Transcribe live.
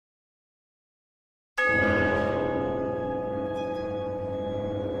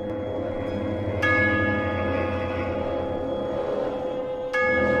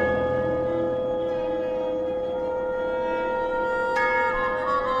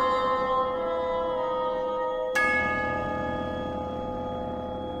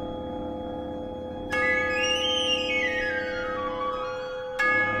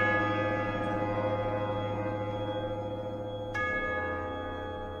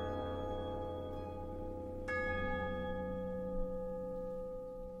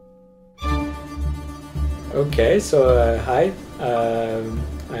Okay, so hi,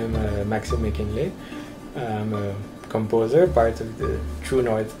 I'm Maxime McKinley. I'm a composer, part of the True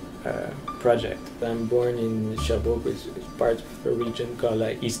North project. I'm born in Sherbrooke, which is part of a region called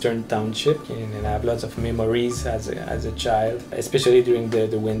like Eastern Township, and I have lots of memories as a child, especially during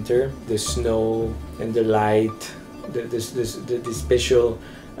the winter, the snow and the light, the special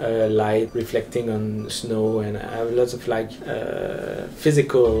light reflecting on snow, and I have lots of like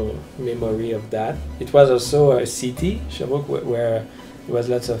physical memory of that. It was also a city, Sherbrooke, where there was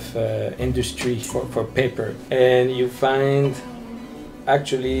lots of industry for paper, and you find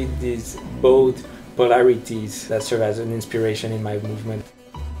actually these both polarities that serve as an inspiration in my movement.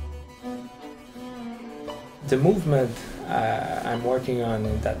 The movement I'm working on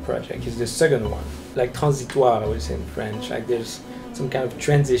in that project is the second one, like transitoire, I would say in French. Like there's some kind of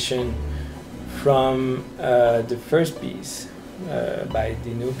transition from the first piece by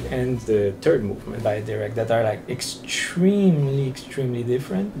Dinouk and the third movement by Derek that are like extremely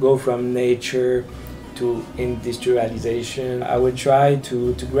different. Go from nature to industrialization. I would try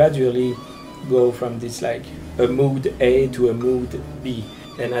to gradually go from this like a mood A to a mood B.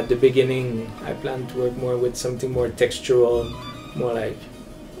 And at the beginning, I plan to work more with something more textural, more like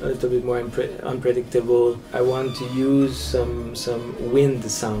a little bit more unpredictable. I want to use some wind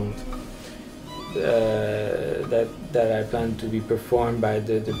sound that I plan to be performed by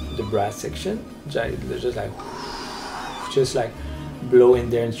the brass section, just like blow in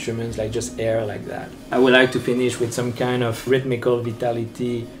their instruments, like just air like that. I would like to finish with some kind of rhythmical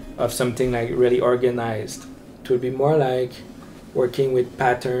vitality of something like really organized. It would be more like working with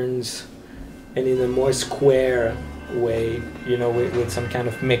patterns and in a more square way, you know, with some kind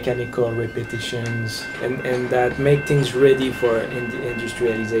of mechanical repetitions and that make things ready for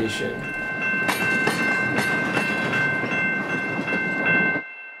industrialization.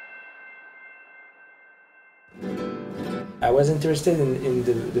 I was interested in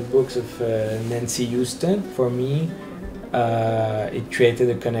the books of Nancy Houston. For me, it created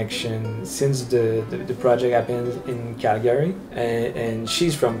a connection since the project happened in Calgary, and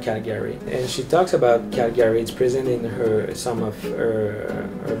she's from Calgary, and she talks about Calgary. It's present in some of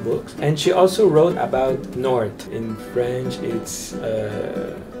her books, and she also wrote about North. In French, it's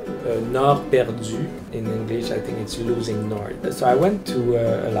Nord perdu. In English, I think it's losing North. So I went to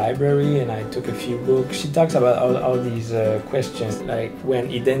a library and I took a few books. She talks about all these questions, like when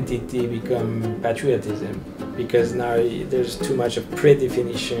identity becomes patriotism, because now there's too much of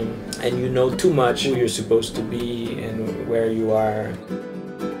predefinition and you know too much who you're supposed to be and where you are.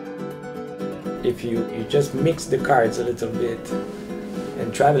 If you just mix the cards a little bit,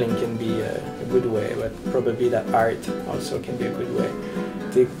 and traveling can be a good way, but probably that art also can be a good way.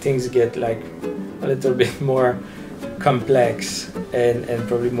 Things get like a little bit more complex and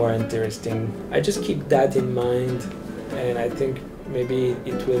probably more interesting. I just keep that in mind, and I think maybe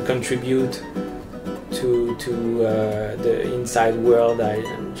it will contribute to the inside world I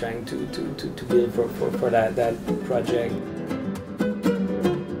am trying to build for that project.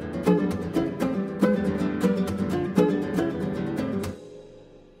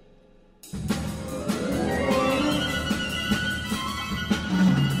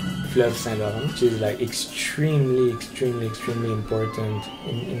 Fleuve Saint-Laurent, which is like extremely important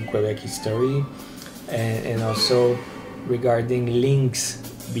in Quebec history, and also regarding links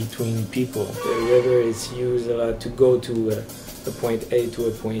between people. The river is used a lot to go to a point A to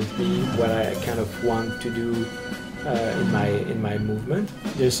a point B, what I kind of want to do in my movement.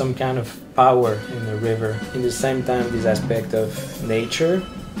 There's some kind of power in the river. In the same time, this aspect of nature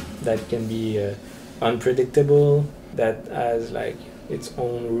that can be unpredictable, that has like its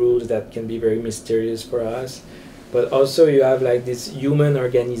own rules that can be very mysterious for us, but also you have like this human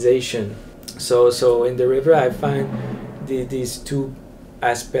organization. So in the river I find these two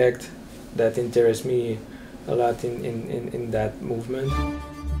aspects that interest me a lot in that movement.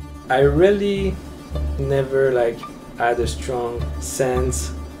 I really never like had a strong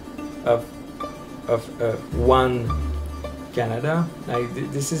sense of one Canada. Like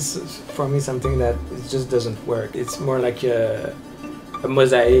this is for me something that it just doesn't work. It's more like a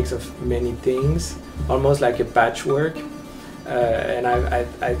mosaic of many things, almost like a patchwork, and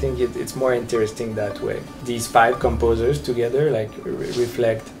I think it's more interesting that way. These 5 composers together like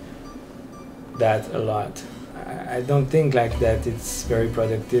reflect that a lot. I don't think like that it's very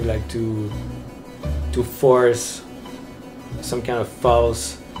productive like to force some kind of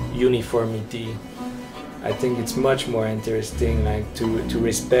false uniformity. I think it's much more interesting like to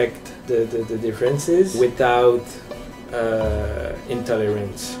respect the differences without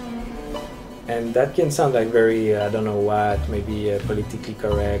intolerance. And that can sound like very, I don't know what, maybe politically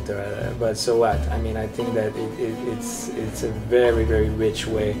correct, or, but so what? I mean, I think that it's a very, very rich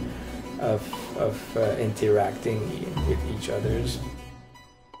way of interacting with each others.